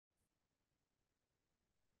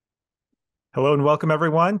Hello and welcome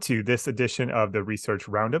everyone to this edition of the Research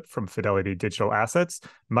Roundup from Fidelity Digital Assets.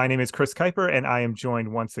 My name is Chris Kuiper and I am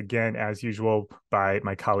joined once again, as usual, by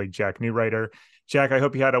my colleague Jack Neureuter. Jack, I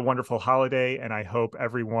hope you had a wonderful holiday and I hope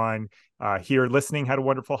everyone here listening had a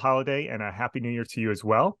wonderful holiday and a happy new year to you as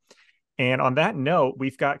well. And on that note,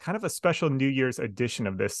 we've got kind of a special New Year's edition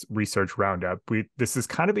of this research roundup. This has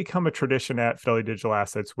kind of become a tradition at Fidelity Digital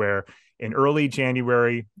Assets where in early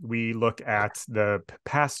January, we look at the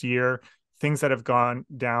past year, things that have gone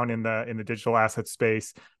down in the digital asset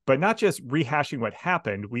space, but not just rehashing what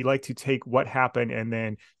happened. We like to take what happened and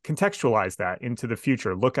then contextualize that into the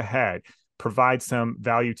future, look ahead, provide some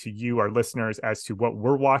value to you, our listeners, as to what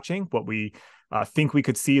we're watching, what we think we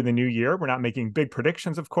could see in the new year. We're not making big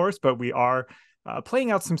predictions, of course, but we are playing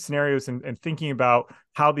out some scenarios and thinking about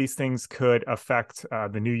how these things could affect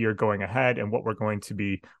the new year going ahead and what we're going to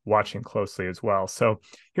be watching closely as well. So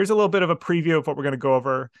here's a little bit of a preview of what we're going to go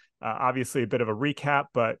over. Obviously, a bit of a recap,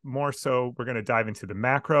 but more so, we're going to dive into the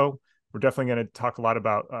macro. We're definitely going to talk a lot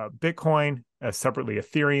about Bitcoin, separately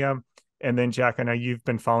Ethereum. And then, Jack, I know you've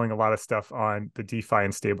been following a lot of stuff on the DeFi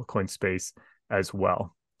and stablecoin space as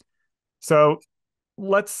well. So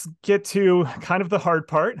let's get to kind of the hard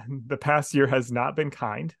part. The past year has not been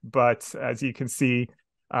kind, but as you can see,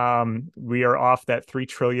 we are off that $3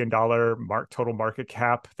 trillion total market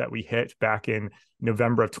cap that we hit back in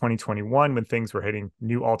November of 2021 when things were hitting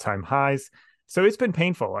new all-time highs. So it's been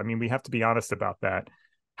painful. I mean, we have to be honest about that.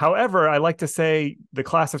 However, I like to say the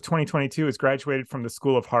class of 2022 has graduated from the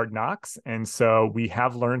School of Hard Knocks. And so we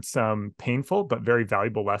have learned some painful but very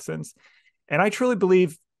valuable lessons. And I truly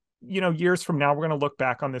believe, years from now, we're going to look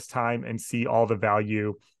back on this time and see all the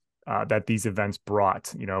value that these events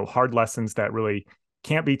brought, hard lessons that really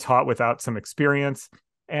can't be taught without some experience.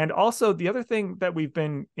 And also the other thing that we've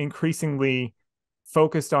been increasingly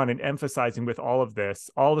focused on and emphasizing with all of this,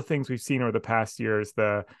 all the things we've seen over the past years,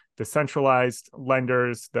 the centralized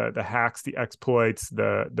lenders, the hacks, the exploits,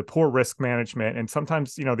 the poor risk management, and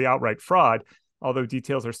sometimes, the outright fraud, although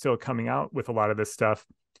details are still coming out with a lot of this stuff.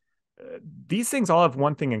 These things all have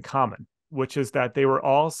one thing in common, which is that they were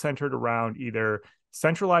all centered around either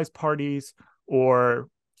centralized parties or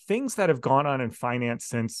things that have gone on in finance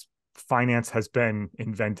since finance has been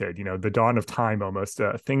invented, the dawn of time almost,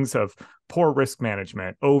 things of poor risk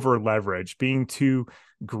management, over leverage, being too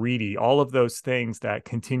greedy, all of those things that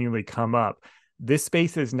continually come up. This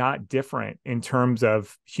space is not different in terms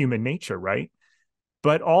of human nature, right?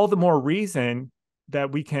 But all the more reason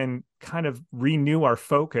that we can kind of renew our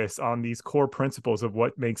focus on these core principles of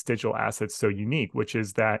what makes digital assets so unique, which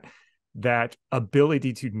is that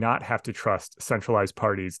ability to not have to trust centralized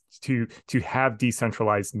parties, to have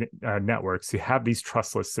decentralized networks, to have these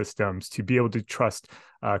trustless systems, to be able to trust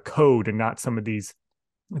code and not some of these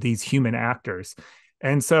human actors.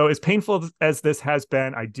 And so as painful as this has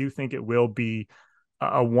been, I do think it will be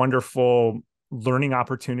a wonderful learning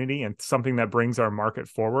opportunity and something that brings our market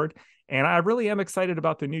forward. And I really am excited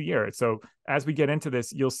about the new year. So as we get into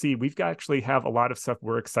this, you'll see we've actually have a lot of stuff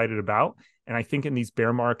we're excited about. And I think in these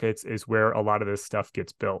bear markets is where a lot of this stuff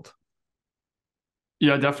gets built.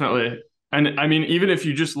 Yeah, definitely. And I mean, even if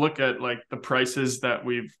you just look at like the prices that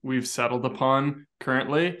we've settled upon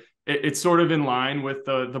currently, it's sort of in line with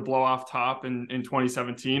the blow off top in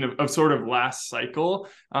 2017 of sort of last cycle.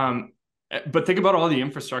 But think about all the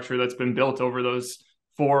infrastructure that's been built over those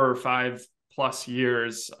 4 or 5 plus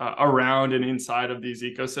years around and inside of these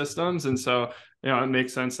ecosystems. And so, it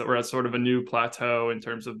makes sense that we're at sort of a new plateau in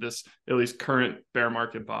terms of this, at least current bear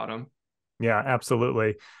market bottom. Yeah,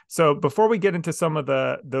 absolutely. So before we get into some of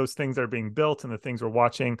those things that are being built and the things we're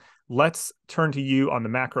watching, let's turn to you on the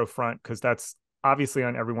macro front, because that's obviously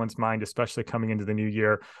on everyone's mind, especially coming into the new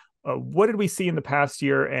year. What did we see in the past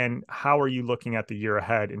year, and how are you looking at the year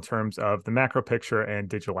ahead in terms of the macro picture and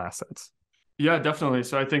digital assets? Yeah, definitely.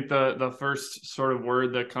 So I think the first sort of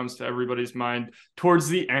word that comes to everybody's mind towards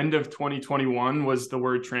the end of 2021 was the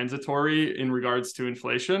word transitory in regards to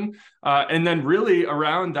inflation. And then really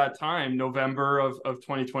around that time, November of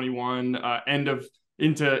 2021, end of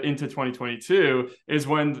into 2022 is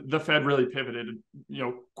when the Fed really pivoted,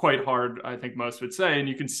 quite hard, I think most would say. And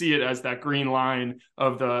you can see it as that green line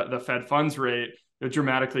of the Fed funds rate. It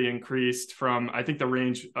dramatically increased from, I think the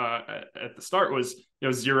range at the start was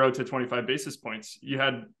 0 to 25 basis points. You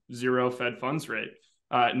had 0 Fed funds rate.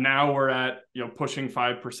 Now we're at pushing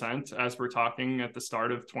 5% as we're talking at the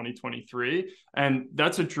start of 2023, and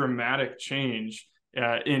that's a dramatic change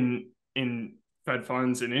in Fed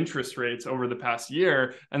funds and interest rates over the past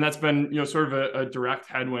year, and that's been sort of a direct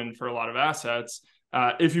headwind for a lot of assets.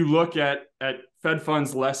 If you look at Fed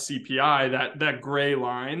funds less CPI, that gray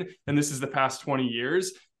line, and this is the past 20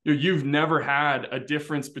 years, you've never had a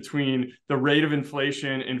difference between the rate of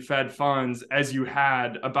inflation in Fed funds as you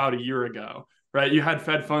had about a year ago, right? You had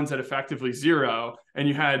Fed funds at effectively zero, and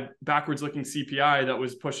you had backwards looking CPI that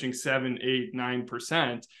was pushing 7, 8,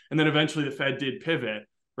 9%. And then eventually the Fed did pivot,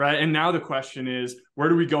 right? And now the question is, where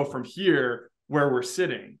do we go from here where we're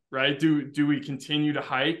sitting, right? Do we continue to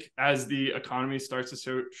hike as the economy starts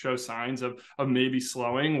to show signs of maybe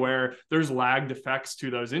slowing, where there's lagged effects to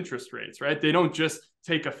those interest rates, right? They don't just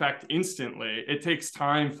take effect instantly. It takes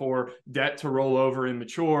time for debt to roll over and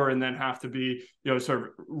mature and then have to be, sort of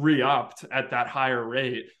re-upped at that higher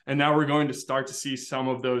rate. And now we're going to start to see some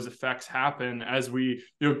of those effects happen as we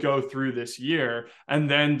go through this year. And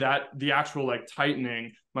then that the actual like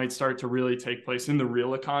tightening might start to really take place in the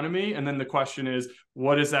real economy. And then the question is,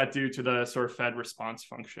 what does that do to the sort of Fed response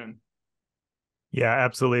function? Yeah,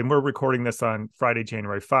 absolutely. And we're recording this on Friday,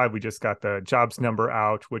 January 5. We just got the jobs number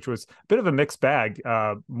out, which was a bit of a mixed bag.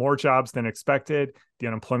 More jobs than expected. The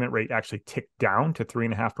unemployment rate actually ticked down to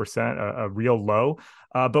 3.5%, a real low.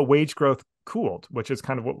 But wage growth cooled, which is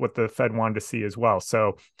kind of what the Fed wanted to see as well.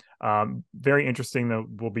 So very interesting that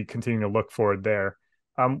we'll be continuing to look forward there.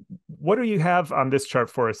 What do you have on this chart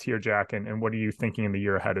for us here, Jack? And what are you thinking in the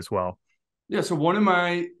year ahead as well? Yeah, so one of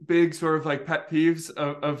my big sort of like pet peeves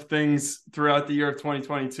of things throughout the year of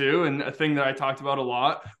 2022, and a thing that I talked about a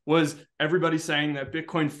lot, was everybody saying that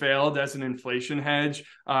Bitcoin failed as an inflation hedge.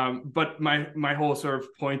 But my whole sort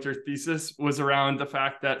of point or thesis was around the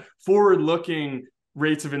fact that forward-looking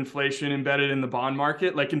rates of inflation embedded in the bond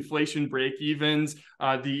market, like inflation break-evens,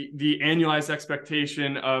 the annualized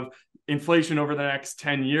expectation of inflation over the next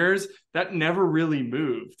 10 years, that never really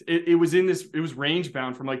moved. It was range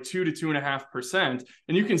bound from like 2 to 2.5%.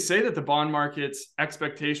 And you can say that the bond market's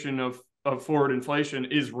expectation of forward inflation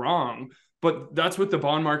is wrong, but that's what the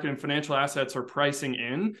bond market and financial assets are pricing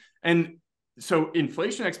in. And so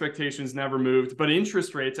inflation expectations never moved, but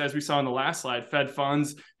interest rates, as we saw in the last slide, Fed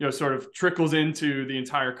funds, sort of trickles into the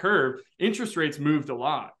entire curve. Interest rates moved a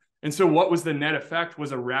lot. And so what was the net effect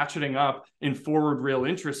was a ratcheting up in forward real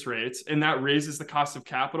interest rates, and that raises the cost of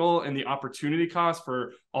capital and the opportunity cost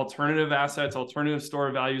for alternative assets, alternative store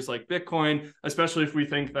of values like Bitcoin, especially if we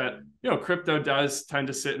think that, crypto does tend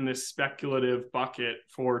to sit in this speculative bucket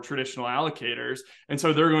for traditional allocators. And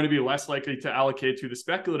so they're going to be less likely to allocate to the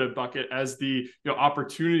speculative bucket as the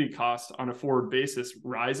opportunity cost on a forward basis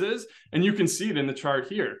rises. And you can see it in the chart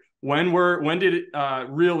here. When did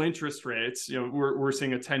real interest rates, we're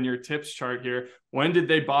seeing a 10-year tips chart here. When did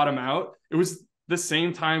they bottom out? It was the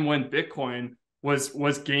same time when Bitcoin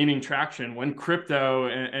was gaining traction, when crypto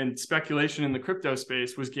and speculation in the crypto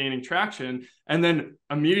space was gaining traction. And then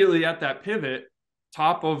immediately at that pivot,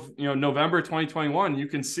 top of November 2021, you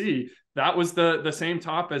can see that was the same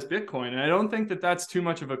top as Bitcoin. And I don't think that that's too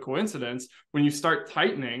much of a coincidence. When you start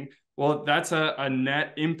tightening, well, that's a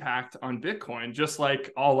net impact on Bitcoin, just like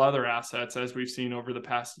all other assets, as we've seen over the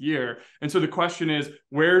past year. And so the question is,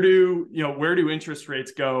 where do interest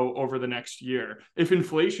rates go over the next year? If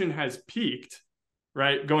inflation has peaked,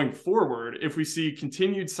 right, going forward, if we see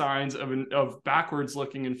continued signs of backwards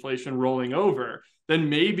looking inflation rolling over, then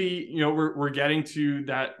maybe we're getting to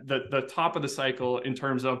the top of the cycle in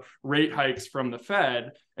terms of rate hikes from the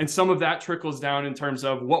Fed, and some of that trickles down in terms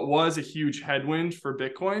of what was a huge headwind for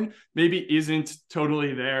Bitcoin maybe isn't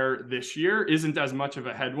totally there this year, isn't as much of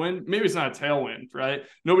a headwind. Maybe it's not a tailwind, right?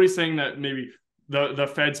 Nobody's saying that maybe the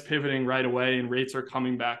Fed's pivoting right away and rates are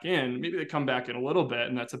coming back in. Maybe they come back in a little bit,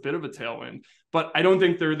 and that's a bit of a tailwind. But I don't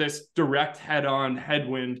think they're this direct head-on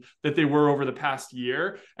headwind that they were over the past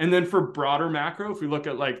year. And then for broader macro, if we look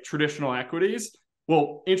at like traditional equities,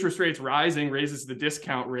 well, interest rates rising raises the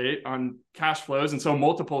discount rate on cash flows. And so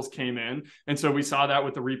multiples came in. And so we saw that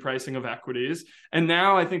with the repricing of equities. And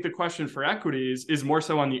now I think the question for equities is more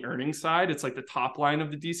so on the earnings side. It's like the top line of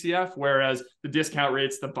the DCF, whereas the discount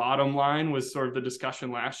rates, the bottom line, was sort of the discussion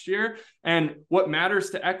last year. And what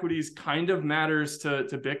matters to equities kind of matters to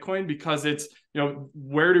Bitcoin, because it's,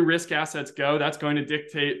 where do risk assets go? That's going to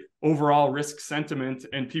dictate overall risk sentiment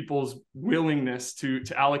and people's willingness to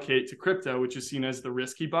allocate to crypto, which is seen as the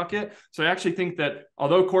risky bucket. So I actually think that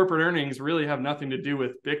although corporate earnings really have nothing to do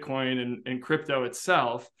with Bitcoin and crypto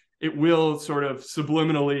itself, it will sort of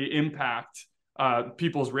subliminally impact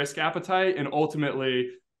people's risk appetite, and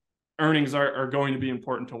ultimately earnings are going to be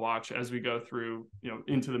important to watch as we go through,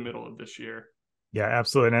 into the middle of this year. Yeah,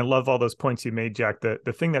 absolutely. And I love all those points you made, Jack.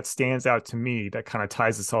 The thing that stands out to me that kind of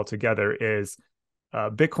ties this all together is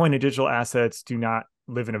Bitcoin and digital assets do not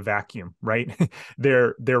live in a vacuum, right?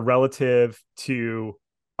 They're relative to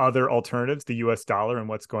other alternatives, the US dollar and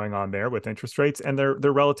what's going on there with interest rates, and they're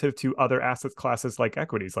relative to other asset classes like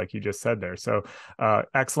equities, like you just said there. So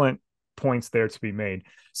excellent points there to be made.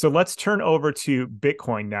 So let's turn over to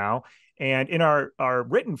Bitcoin now. And in our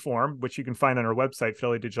written form, which you can find on our website,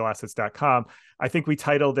 fidelitydigitalassets.com, I think we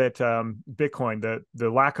titled it Bitcoin, the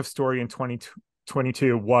lack of story in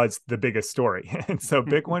 2022 was the biggest story. And so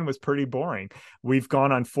Bitcoin was pretty boring. We've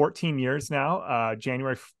gone on 14 years now.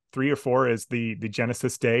 January 3 or 4 is the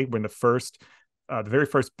Genesis day when the very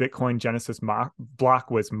first Bitcoin Genesis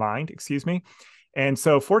block was mined, excuse me. And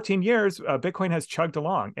so 14 years, Bitcoin has chugged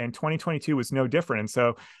along, and 2022 was no different. And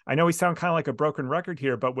so I know we sound kind of like a broken record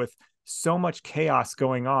here, but with so much chaos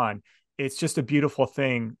going on, it's just a beautiful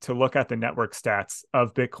thing to look at the network stats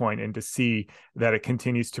of Bitcoin and to see that it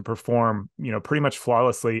continues to perform, pretty much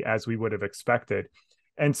flawlessly as we would have expected.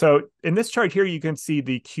 And so in this chart here, you can see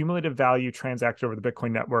the cumulative value transacted over the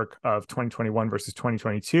Bitcoin network of 2021 versus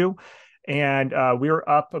 2022. And we were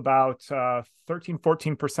up about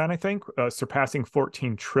 13-14%, I think, surpassing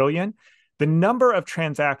 14 trillion. The number of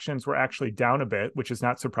transactions were actually down a bit, which is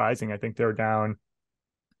not surprising. I think they're down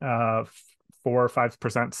 4 or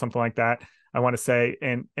 5%, something like that, I want to say.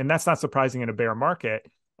 And that's not surprising in a bear market.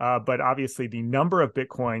 But obviously, the number of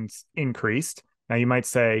Bitcoins increased. Now, you might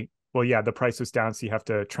say, well, yeah, the price was down, so you have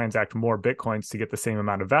to transact more Bitcoins to get the same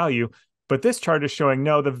amount of value. But this chart is showing,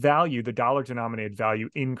 no, the value, the dollar-denominated value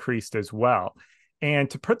increased as well. And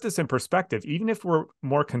to put this in perspective, even if we're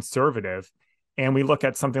more conservative and we look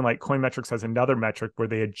at something like Coinmetrics as another metric where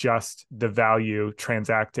they adjust the value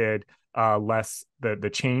transacted less the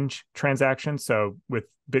change transaction. So with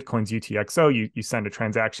Bitcoin's UTXO, you send a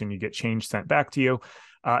transaction, you get change sent back to you.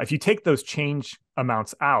 If you take those change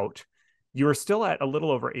amounts out, you are still at a little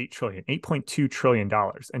over 8 trillion, $8.2 trillion.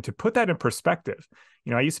 And to put that in perspective,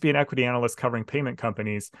 I used to be an equity analyst covering payment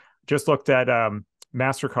companies, just looked at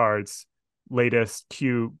MasterCard's latest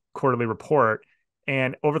Q quarterly report.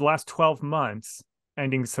 And over the last 12 months,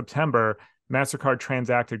 ending September, MasterCard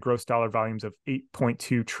transacted gross dollar volumes of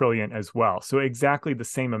 8.2 trillion as well. So exactly the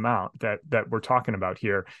same amount that we're talking about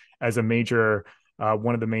here as a major,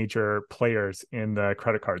 one of the major players in the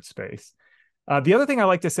credit card space. The other thing I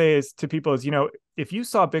like to say is to people is, if you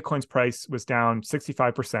saw Bitcoin's price was down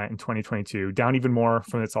 65% in 2022, down even more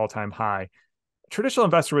from its all-time high, a traditional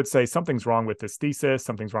investor would say something's wrong with this thesis,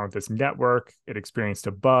 something's wrong with this network, it experienced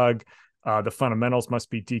a bug, the fundamentals must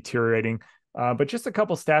be deteriorating. But just a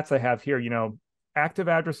couple stats I have here, active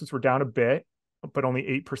addresses were down a bit, but only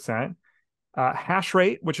 8%. Hash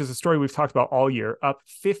rate, which is a story we've talked about all year, up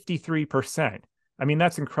 53%. I mean,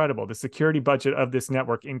 that's incredible. The security budget of this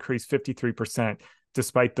network increased 53%,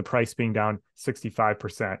 despite the price being down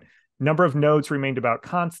 65%. Number of nodes remained about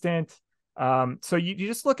constant. So you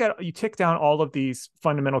just you tick down all of these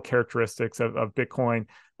fundamental characteristics of Bitcoin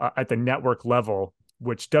at the network level,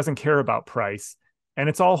 which doesn't care about price, and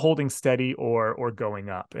it's all holding steady or going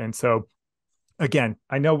up. And so, again,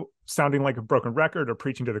 I know sounding like a broken record or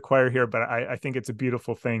preaching to the choir here, but I think it's a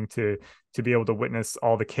beautiful thing to be able to witness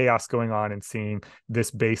all the chaos going on and seeing this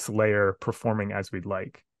base layer performing as we'd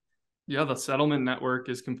like. Yeah, the settlement network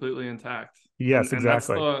is completely intact. Yes,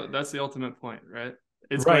 exactly. And that's the ultimate point, right?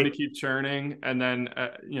 It's right. going to keep churning, and then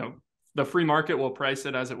the free market will price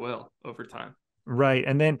it as it will over time. Right.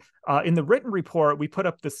 And then in the written report, we put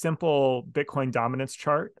up the simple Bitcoin dominance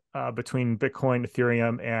chart between Bitcoin,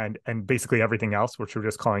 Ethereum, and basically everything else, which we're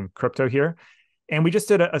just calling crypto here. And we just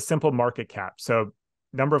did a simple market cap. So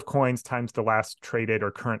number of coins times the last traded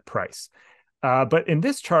or current price. But in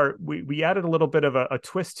this chart, we added a little bit of a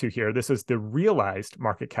twist to here. This is the realized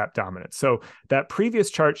market cap dominance. So that previous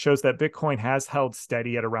chart shows that Bitcoin has held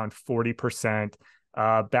steady at around 40%.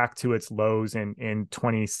 Back to its lows in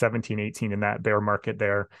 2017, 18 in that bear market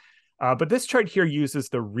there. But this chart here uses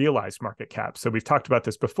the realized market cap. So we've talked about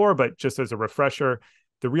this before, but just as a refresher,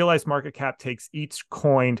 the realized market cap takes each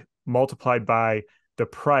coin multiplied by the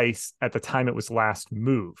price at the time it was last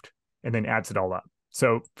moved and then adds it all up.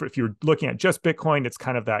 So if you're looking at just Bitcoin, it's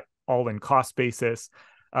kind of that all-in cost basis.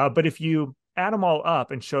 But if you add them all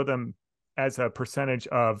up and show them as a percentage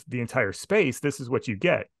of the entire space, this is what you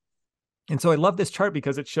get. And so I love this chart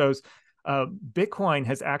because it shows Bitcoin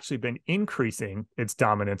has actually been increasing its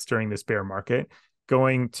dominance during this bear market,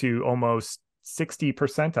 going to almost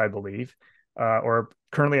 60%, I believe, or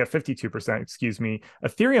currently at 52%, excuse me.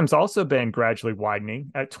 Ethereum's also been gradually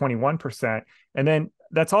widening at 21%. And then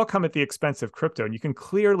that's all come at the expense of crypto. And you can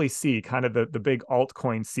clearly see kind of the big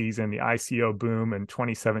altcoin season, the ICO boom in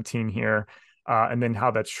 2017 here, and then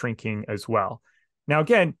how that's shrinking as well. Now,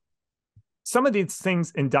 again, some of these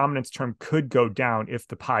things in dominance term could go down if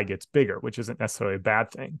the pie gets bigger, which isn't necessarily a bad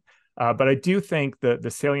thing. But I do think the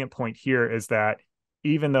salient point here is that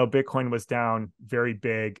even though Bitcoin was down very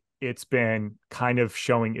big, it's been kind of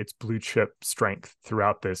showing its blue chip strength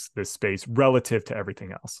throughout this space relative to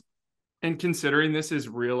everything else. And considering this is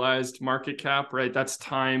realized market cap, right? That's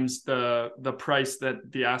times the price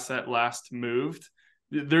that the asset last moved.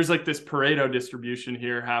 There's like this Pareto distribution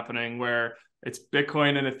here happening where it's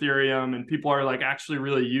Bitcoin and Ethereum, and people are like actually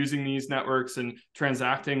really using these networks and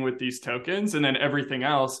transacting with these tokens, and then everything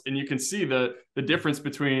else. And you can see the difference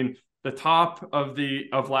between the top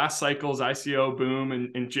of last cycle's ICO boom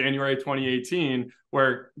in January 2018,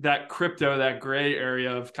 where that crypto, that gray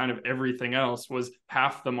area of kind of everything else was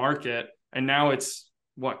half the market. And now it's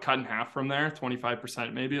cut in half from there,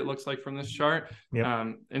 25% maybe it looks like from this chart. Yep.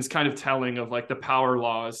 And it's kind of telling of like the power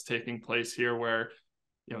laws taking place here where,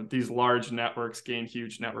 these large networks gain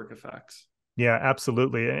huge network effects. Yeah,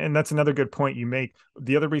 absolutely. And that's another good point you make.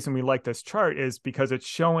 The other reason we like this chart is because it's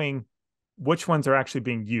showing which ones are actually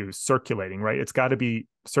being used, circulating, right? It's got to be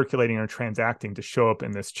circulating or transacting to show up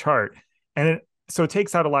in this chart. And so it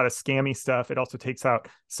takes out a lot of scammy stuff. It also takes out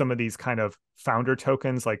some of these kind of founder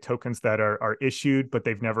tokens, like tokens that are issued, but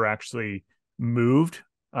they've never actually moved.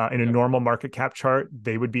 In a normal market cap chart,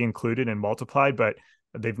 they would be included and multiplied, but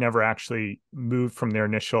they've never actually moved from their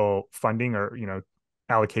initial funding or,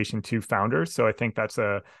 allocation to founders. So I think that's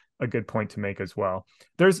a good point to make as well.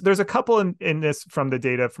 There's a couple in this from the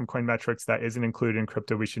data from Coinmetrics that isn't included in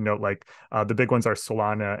crypto. We should note, like the big ones are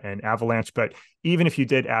Solana and Avalanche, but even if you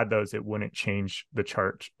did add those, it wouldn't change the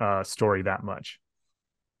chart story that much.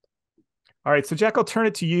 All right, so Jack, I'll turn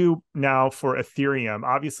it to you now for Ethereum.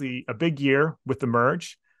 Obviously a big year with the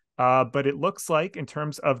merge, but it looks like in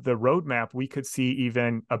terms of the roadmap, we could see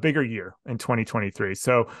even a bigger year in 2023.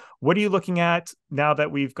 So what are you looking at now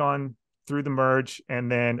that we've gone through the merge?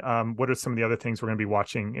 And then what are some of the other things we're going to be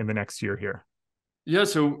watching in the next year here? Yeah,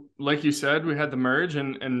 so like you said, we had the merge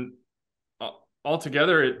and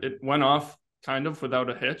altogether it went off kind of without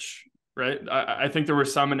a hitch, right? I think there were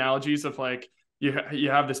some analogies of like you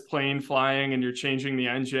have this plane flying and you're changing the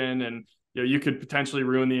engine and you could potentially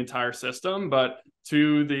ruin the entire system, but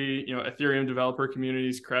to the Ethereum developer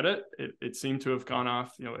community's credit, it seemed to have gone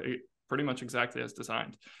off pretty much exactly as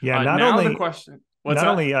designed. Yeah, not only the question. Not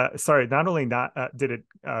only did it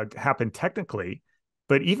happen technically,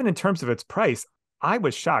 but even in terms of its price, I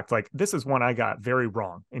was shocked. Like this is one I got very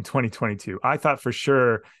wrong in 2022. I thought for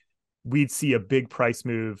sure we'd see a big price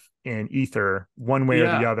move in Ether one way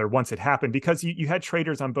or the other once it happened, because you had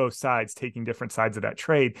traders on both sides taking different sides of that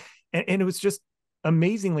trade. And it was just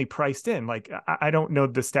amazingly priced in. Like, I don't know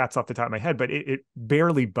the stats off the top of my head, but it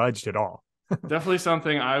barely budged at all. Definitely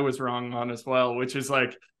something I was wrong on as well, which is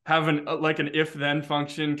like having like an if-then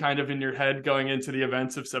function kind of in your head going into the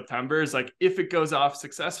events of September is like, if it goes off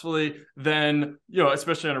successfully, then,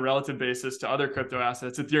 especially on a relative basis to other crypto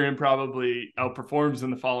assets, Ethereum probably outperforms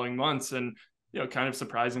in the following months. And, kind of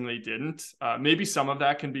surprisingly didn't. Maybe some of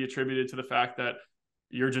that can be attributed to the fact that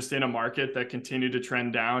you're just in a market that continued to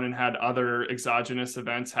trend down and had other exogenous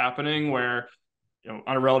events happening where,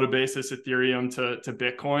 on a relative basis, Ethereum to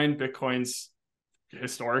Bitcoin's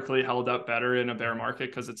historically held up better in a bear market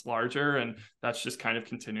because it's larger, and that's just kind of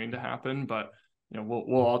continuing to happen. But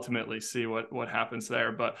we'll ultimately see what happens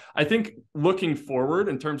there. But I think looking forward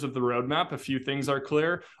in terms of the roadmap, a few things are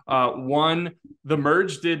clear. One, the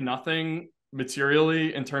merge did nothing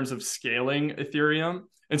materially in terms of scaling Ethereum.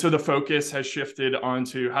 And so the focus has shifted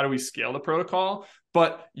onto how do we scale the protocol,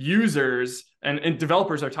 but users and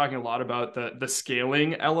developers are talking a lot about the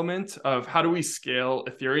scaling element of how do we scale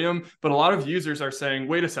Ethereum. But a lot of users are saying,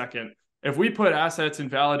 wait a second, if we put assets in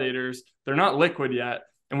validators, they're not liquid yet.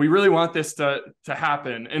 And we really want this to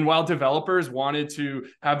happen. And while developers wanted to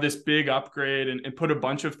have this big upgrade and put a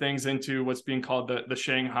bunch of things into what's being called the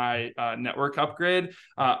Shanghai network upgrade,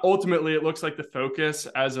 ultimately, it looks like the focus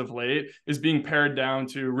as of late is being pared down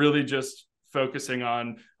to really just focusing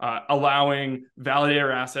on allowing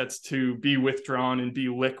validator assets to be withdrawn and be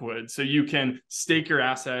liquid. So you can stake your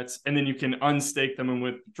assets and then you can unstake them and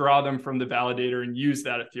withdraw them from the validator and use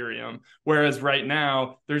that Ethereum. Whereas right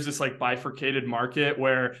now, there's this like bifurcated market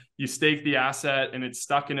where you stake the asset and it's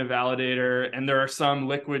stuck in a validator. And there are some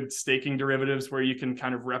liquid staking derivatives where you can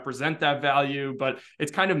kind of represent that value, but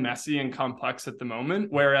it's kind of messy and complex at the moment.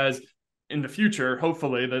 Whereas in the future,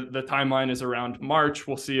 hopefully the timeline is around March.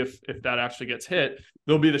 We'll see if that actually gets hit.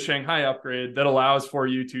 There'll be the Shanghai upgrade that allows for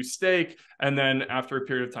you to stake and then after a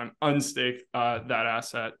period of time unstake that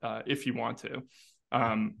asset if you want to.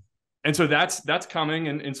 And so that's coming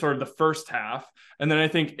in sort of the first half. And then I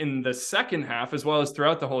think in the second half, as well as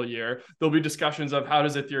throughout the whole year, there'll be discussions of how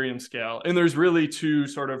does Ethereum scale. And there's really two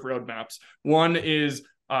sort of roadmaps. One is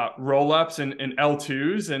rollups and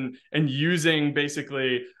L2s and using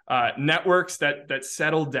basically networks that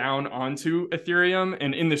settle down onto Ethereum.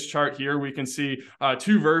 And in this chart here, we can see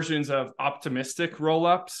two versions of optimistic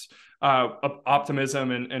rollups. Optimism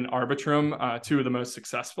and Arbitrum, two of the most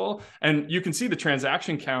successful. And you can see the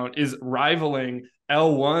transaction count is rivaling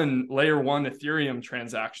L1, layer one Ethereum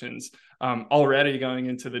transactions already going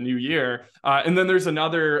into the new year. And then there's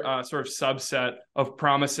another sort of subset of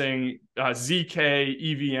promising ZK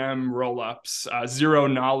EVM rollups, zero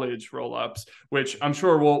knowledge rollups, which I'm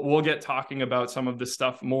sure we'll get talking about some of this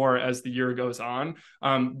stuff more as the year goes on.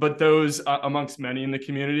 But those, amongst many in the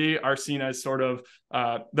community, are seen as sort of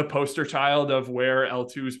the poster child of where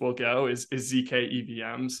L2s will go is ZK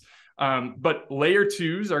EVMs. But layer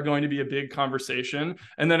twos are going to be a big conversation.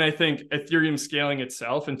 And then I think Ethereum scaling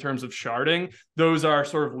itself in terms of sharding, those are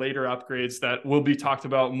sort of later upgrades that will be talked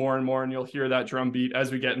about more and more. And you'll hear that drumbeat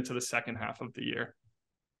as we get into the second half of the year.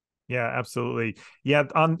 Yeah, absolutely. Yeah,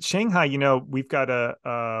 on Shanghai, we've got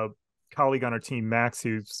a colleague on our team, Max,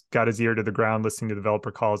 who's got his ear to the ground listening to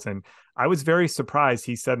developer calls. And I was very surprised.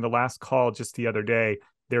 He said in the last call just the other day,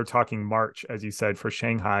 they're talking March, as you said, for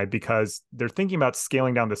Shanghai, because they're thinking about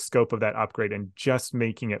scaling down the scope of that upgrade and just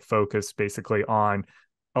making it focus basically on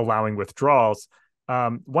allowing withdrawals.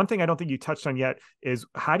 One thing I don't think you touched on yet is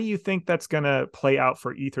how do you think that's going to play out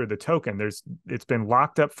for Ether, the token? It's been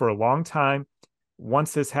locked up for a long time.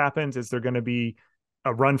 Once this happens, is there going to be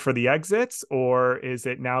a run for the exits, or is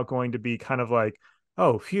it now going to be kind of like,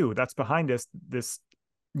 oh, phew, that's behind us, this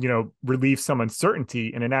relieves some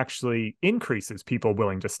uncertainty and it actually increases people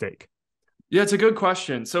willing to stake? Yeah, it's a good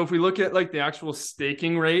question. So if we look at like the actual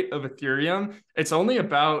staking rate of Ethereum, it's only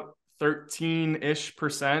about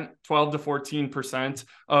 13-ish%, 12 to 14%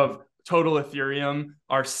 of total Ethereum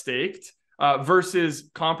are staked. Versus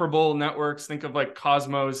comparable networks, think of like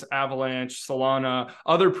Cosmos, Avalanche, Solana,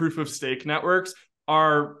 other proof of stake networks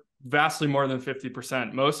are vastly more than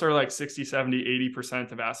 50%. Most are like 60, 70,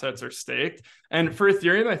 80% of assets are staked. And for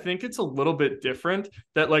Ethereum, I think it's a little bit different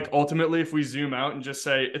that like ultimately, if we zoom out and just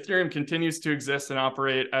say Ethereum continues to exist and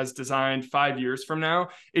operate as designed 5 years from now,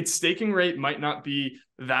 its staking rate might not be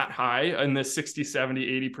that high in the 60,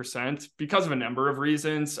 70, 80% because of a number of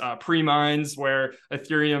reasons. Pre-mines, where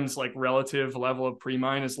Ethereum's like relative level of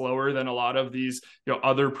pre-mine is lower than a lot of these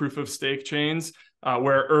other proof of stake chains.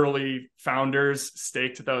 Where early founders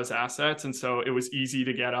staked those assets. And so it was easy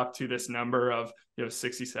to get up to this number of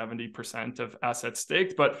 60, 70% of assets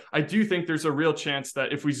staked. But I do think there's a real chance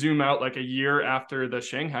that if we zoom out like a year after the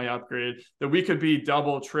Shanghai upgrade, that we could be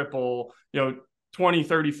double, triple, 20,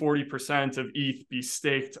 30, 40% of ETH be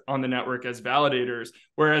staked on the network as validators.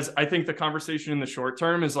 Whereas I think the conversation in the short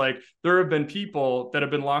term is like, there have been people that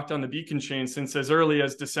have been locked on the Beacon chain since as early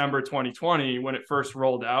as December 2020 when it first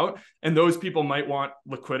rolled out. And those people might want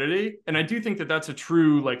liquidity. And I do think that that's a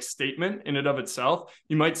true like statement in and of itself.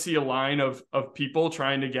 You might see a line of people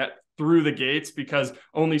trying to get through the gates because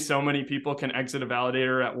only so many people can exit a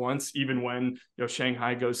validator at once, even when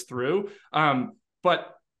Shanghai goes through.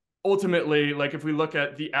 But ultimately, like if we look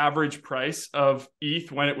at the average price of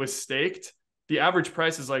ETH when it was staked, the average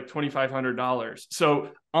price is like $2,500.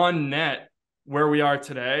 So on net, where we are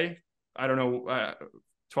today, I don't know,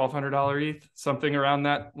 $1,200 ETH, something around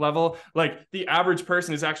that level. Like the average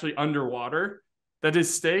person is actually underwater that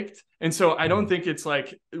is staked. And so I don't think it's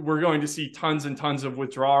like we're going to see tons and tons of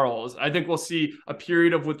withdrawals. I think we'll see a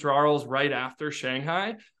period of withdrawals right after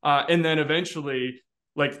Shanghai. And then eventually,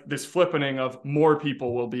 like this flippening of more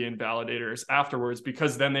people will be in validators afterwards,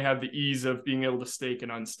 because then they have the ease of being able to stake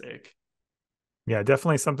and unstake. Yeah,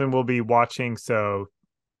 definitely something we'll be watching. So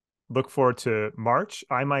look forward to March.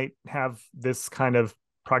 I might have this kind of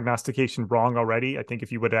prognostication wrong already. I think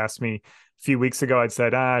if you would ask me a few weeks ago, I'd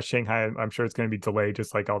said, Shanghai, I'm sure it's going to be delayed,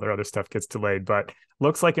 just like all their other stuff gets delayed. But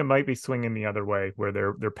looks like it might be swinging the other way, where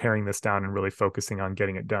they're paring this down and really focusing on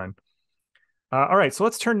getting it done. All right, so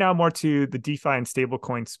let's turn now more to the DeFi and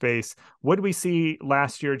stablecoin space. What did we see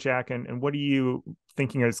last year, Jack, and what are you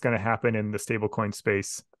thinking is going to happen in the stablecoin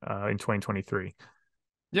space in 2023?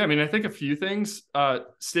 Yeah, I mean, I think a few things.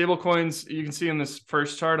 Stablecoins, you can see in this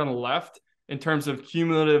first chart on the left, in terms of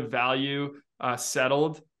cumulative value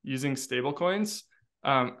settled using stablecoins.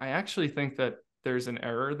 I actually think that there's an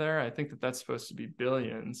error there. I think that that's supposed to be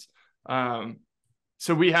billions.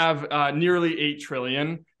 So we have nearly 8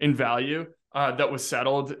 trillion in value that was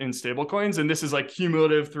settled in stablecoins. And this is like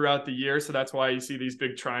cumulative throughout the year. So that's why you see these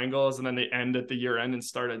big triangles and then they end at the year end and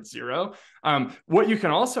start at zero. What you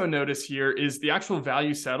can also notice here is the actual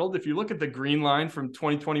value settled. If you look at the green line from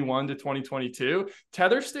 2021 to 2022,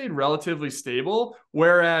 Tether stayed relatively stable,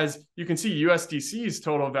 whereas you can see USDC's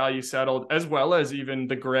total value settled, as well as even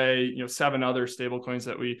the gray, 7 other stablecoins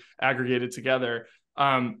that we aggregated together.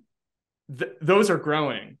 Those are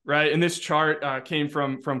growing, right? And this chart came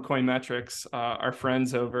from Coinmetrics, our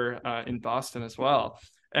friends over in Boston as well.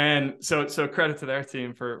 And so credit to their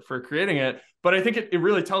team for creating it. But I think it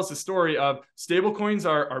really tells the story of stablecoins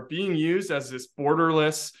are being used as this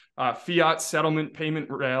borderless fiat settlement payment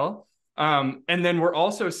rail. And then we're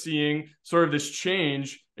also seeing sort of this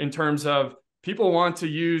change in terms of people want to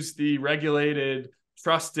use the regulated,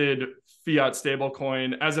 trusted fiat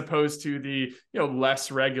stablecoin as opposed to the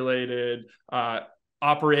less regulated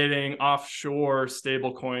operating offshore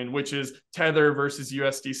stablecoin, which is Tether versus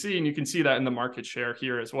USDC, and you can see that in the market share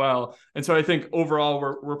here as well. And so I think overall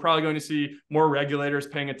we're probably going to see more regulators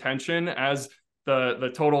paying attention as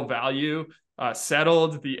the total value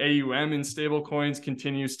settled, the AUM in stablecoins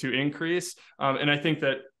continues to increase, and I think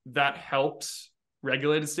that helps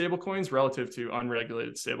regulated stablecoins relative to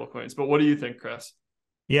unregulated stablecoins. But what do you think, Chris?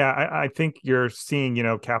 Yeah, I think you're seeing,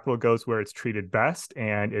 capital goes where it's treated best,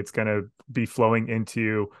 and it's going to be flowing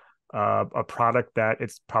into a product that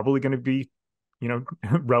it's probably going to be,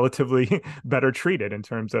 relatively better treated in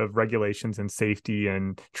terms of regulations and safety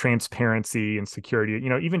and transparency and security.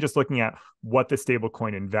 Even just looking at what the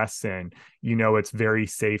stablecoin invests in, it's very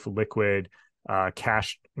safe, liquid,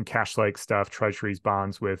 cash and cash-like stuff, treasuries,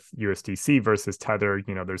 bonds with USDC versus Tether.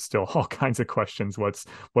 There's still all kinds of questions. What's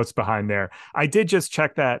behind there? I did just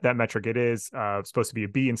check that metric. It is supposed to be a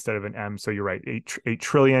B instead of an M. So you're right, 8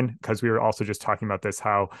 trillion, because we were also just talking about this,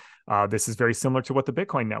 how this is very similar to what the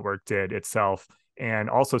Bitcoin network did itself, and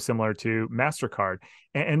also similar to MasterCard.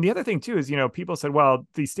 And the other thing too is, people said, well,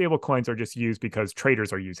 these stable coins are just used because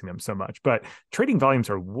traders are using them so much, but trading volumes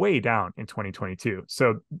are way down in 2022.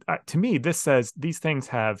 So to me, this says these things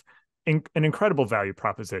have an incredible value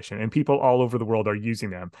proposition, and people all over the world are using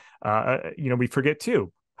them. We forget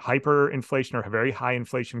too, hyperinflation or very high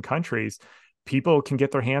inflation countries, people can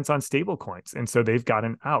get their hands on stable coins. And so they've got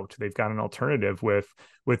an out, they've got an alternative with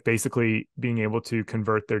basically being able to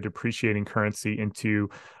convert their depreciating currency into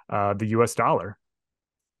the US dollar.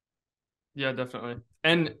 Yeah, definitely.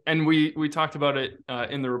 And we talked about it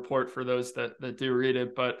in the report for those that do read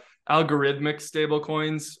it, but algorithmic stable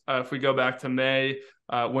coins, if we go back to May,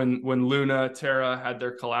 when Luna, Terra had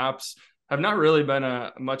their collapse, have not really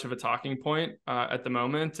been much of a talking point at the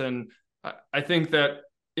moment. And I think that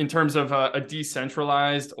in terms of a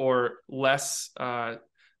decentralized or less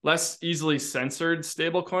easily censored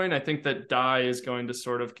stablecoin, I think that DAI is going to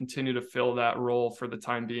sort of continue to fill that role for the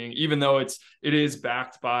time being, even though it is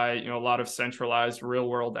backed by a lot of centralized real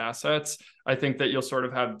world assets. I think that you'll sort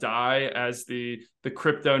of have DAI as the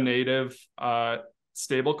crypto native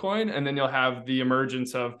stablecoin, and then you'll have the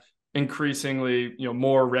emergence of increasingly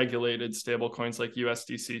more regulated stablecoins like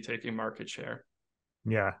USDC taking market share.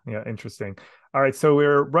 Yeah, interesting. All right, so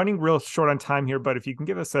we're running real short on time here, but if you can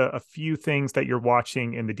give us a few things that you're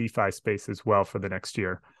watching in the DeFi space as well for the next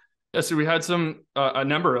year. Yeah, so we had a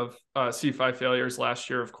number of CeFi failures last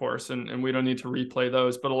year, of course, and we don't need to replay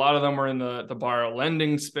those, but a lot of them were in the borrow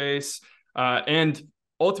lending space. And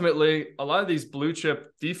ultimately, a lot of these blue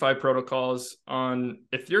chip DeFi protocols on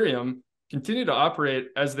Ethereum continue to operate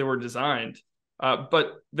as they were designed.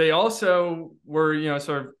 But they also were,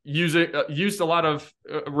 sort of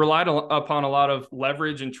relied upon a lot of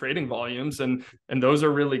leverage and trading volumes, and those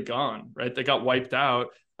are really gone, right? They got wiped out.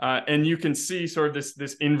 And you can see sort of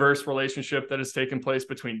this inverse relationship that has taken place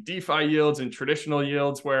between DeFi yields and traditional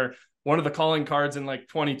yields, where one of the calling cards in like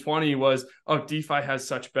 2020 was, oh, DeFi has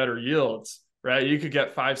such better yields, right? You could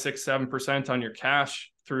get 5, 6, 7% on your cash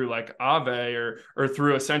through like Aave or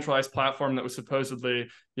through a centralized platform that was supposedly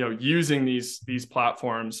using these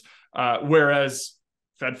platforms, whereas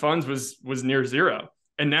Fed funds was near zero.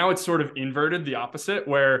 And now it's sort of inverted the opposite,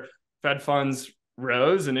 where Fed funds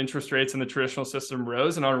rose and interest rates in the traditional system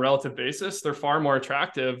rose, and on a relative basis they're far more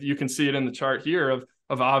attractive. You can see it in the chart here of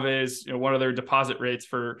Aave's, one of their deposit rates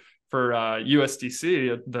for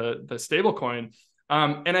USDC, the stable coin.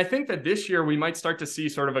 And I think that this year we might start to see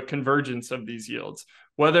sort of a convergence of these yields,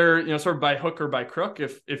 whether, sort of by hook or by crook,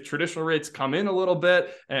 if traditional rates come in a little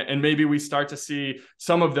bit, and maybe we start to see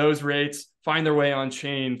some of those rates find their way on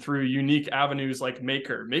chain through unique avenues like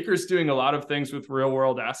Maker. Maker's doing a lot of things with real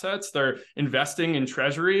world assets. They're investing in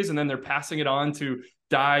treasuries, and then they're passing it on to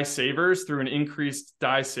DAI savers through an increased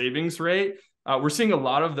DAI savings rate. We're seeing a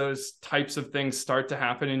lot of those types of things start to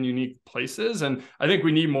happen in unique places. And I think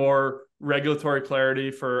we need more regulatory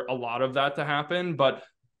clarity for a lot of that to happen. But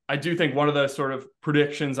I do think one of the sort of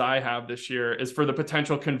predictions I have this year is for the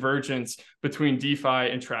potential convergence between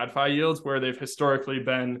DeFi and TradFi yields, where they've historically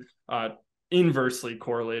been inversely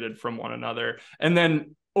correlated from one another. And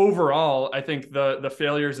then overall, I think the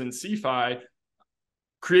failures in CeFi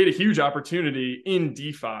create a huge opportunity in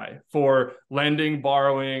DeFi for lending,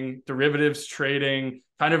 borrowing, derivatives trading,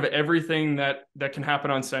 kind of everything that can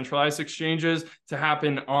happen on centralized exchanges to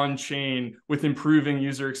happen on chain with improving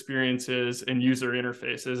user experiences and user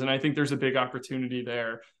interfaces. And I think there's a big opportunity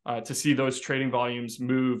there to see those trading volumes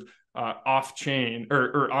move off chain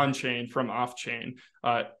or on chain from off chain.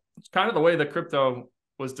 It's kind of the way that crypto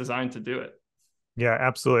was designed to do it. Yeah,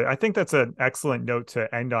 absolutely. I think that's an excellent note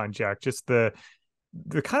to end on, Jack. Just the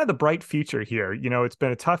kind of the bright future here. It's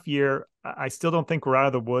been a tough year. I still don't think we're out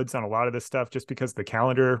of the woods on a lot of this stuff. Just because the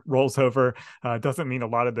calendar rolls over doesn't mean a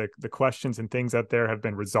lot of the questions and things out there have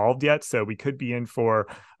been resolved yet. So we could be in for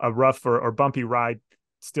a rough or bumpy ride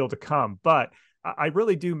still to come. But I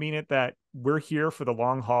really do mean it that we're here for the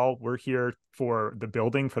long haul. We're here for the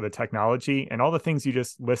building, for the technology, and all the things you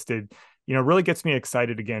just listed, really gets me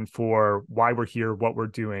excited again for why we're here, what we're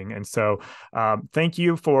doing. And so thank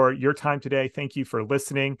you for your time today. Thank you for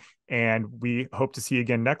listening. And we hope to see you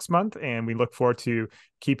again next month. And we look forward to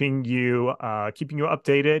keeping you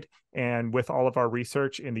updated and with all of our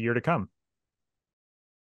research in the year to come.